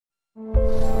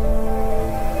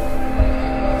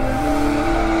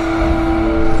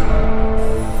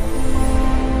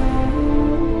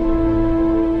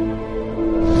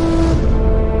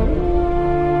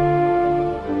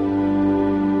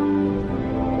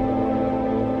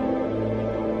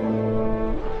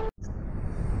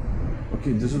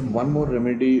Okay, this is one more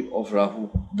remedy of Rahu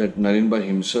that Naleen Bhai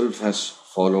himself has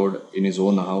followed in his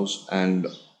own house, and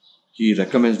he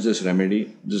recommends this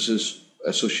remedy. This is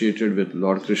associated with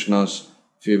Lord Krishna's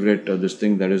favorite this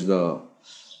thing, that is the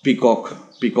peacock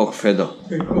feather.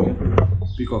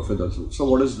 Peacock feather. So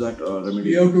what is that remedy?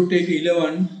 You have to take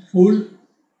 11 full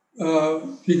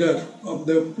figure of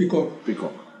the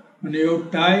peacock. And you have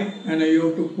to tie and you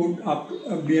have to put up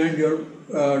behind your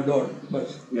door.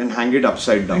 Bus. And hang it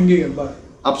upside down.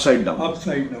 Upside down.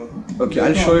 Upside down. Okay,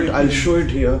 I'll show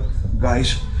it here,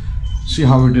 guys. See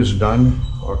how it is done.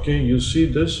 Okay, you see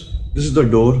this. This is the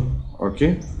door.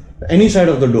 Okay, any side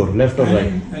of the door, left or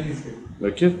right. Any side.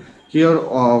 Okay. Here,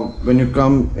 when you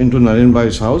come into Naleen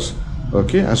Bhai's house,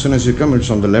 okay, as soon as you come,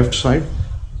 it's on the left side.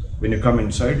 When you come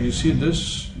inside, you see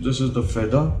this. This is the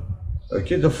feather.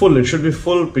 Okay, it should be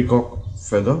full peacock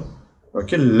feather.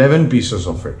 Okay, 11 pieces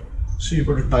of it. So you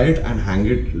got to tie it and hang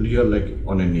it here like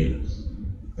on a nail.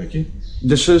 Okay,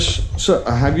 this is, so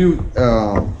have you,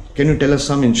 can you tell us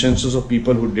some instances of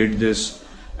people who did this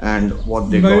and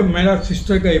what they got? मेरा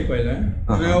sister का ही पहला है.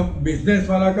 मैं business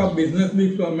वाला का business भी,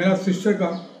 मेरा sister का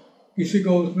किसी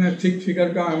को उसने 6 figure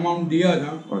का amount दिया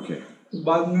था. Okay.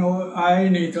 बाद में वो आया ही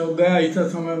नहीं था, गया इतना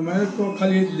समय. मैं तो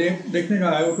खाली देखने का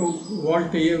आया तो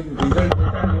वॉल्ट ये रिजल्ट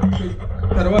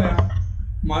करवाया.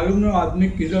 मालूम नहीं आदमी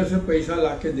किधर से पैसा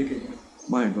लाके देखेगा.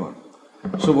 My God.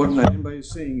 So what Naleen Bhai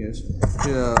is saying is,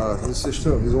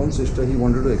 his own sister, he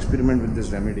wanted to experiment with this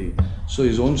remedy. So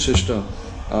his own sister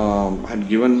had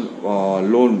given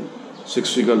loan,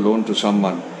 6-figure loan to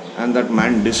someone, and that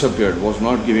man disappeared, was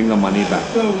not giving the money back.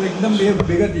 So एकदम ये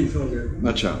bigger चीज हो गया.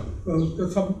 अच्छा. तो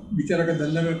सब बेचारा का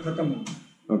धंधा में खत्म हो गया.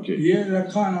 Okay. ये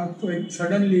रखा ना तो एक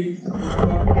suddenly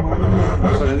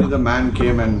the man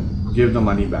came and gave the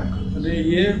money back. अरे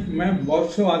ये मैं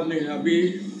बहुत से आदमी अभी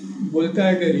बोलता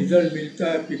है कि रिजल्ट मिलता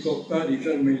है, पीकॉक का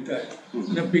रिजल्ट मिलता है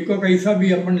ना. पीकॉक ऐसा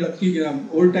भी अपन लकी गिरा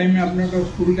ओल्ड टाइम में अपने को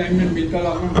स्कूल टाइम में मिलता था,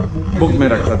 अपन बुक में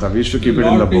रखता था. We used to keep it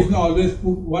in the book. Always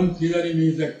put one figure in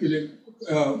his actually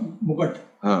मुकुट.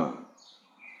 हाँ.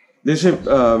 They say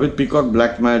with peacock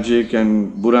black magic and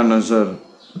बुरा नजर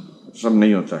सब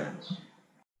नहीं होता है.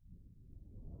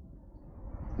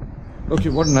 Okay,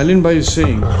 what Naleen Bhai is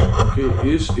saying, okay,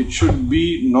 is it should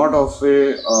be not of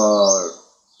a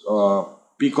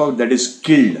peacock that is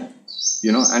killed,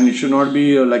 you know, and it should not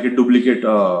be like a duplicate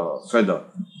feather,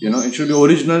 you know. It should be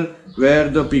original, where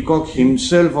the peacock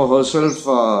himself or herself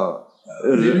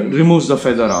removes the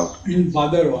feather out. In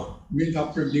Bhadarwa, means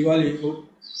after Diwali, वो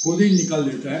खुद ही निकाल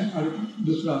देता है और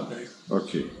दूसरा आता है.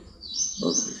 Okay,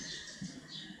 okay.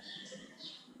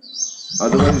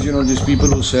 Otherwise, you know, these people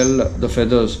who sell the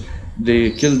feathers,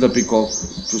 they kill the peacock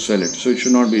to sell it. So it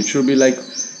should not be. It should be like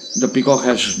the peacock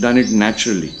has done it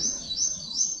naturally.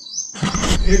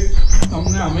 एक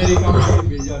हमने America में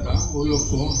भेजा था वो लोग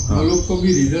को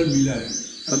भी result मिला है.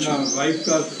 अच्छा. वाइफ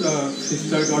का,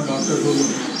 सिस्टर का, डॉटर को.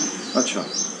 अच्छा.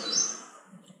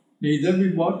 इधर भी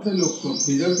बहुत थे लोग को,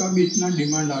 इधर का भी इतना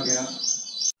डिमांड आ गया.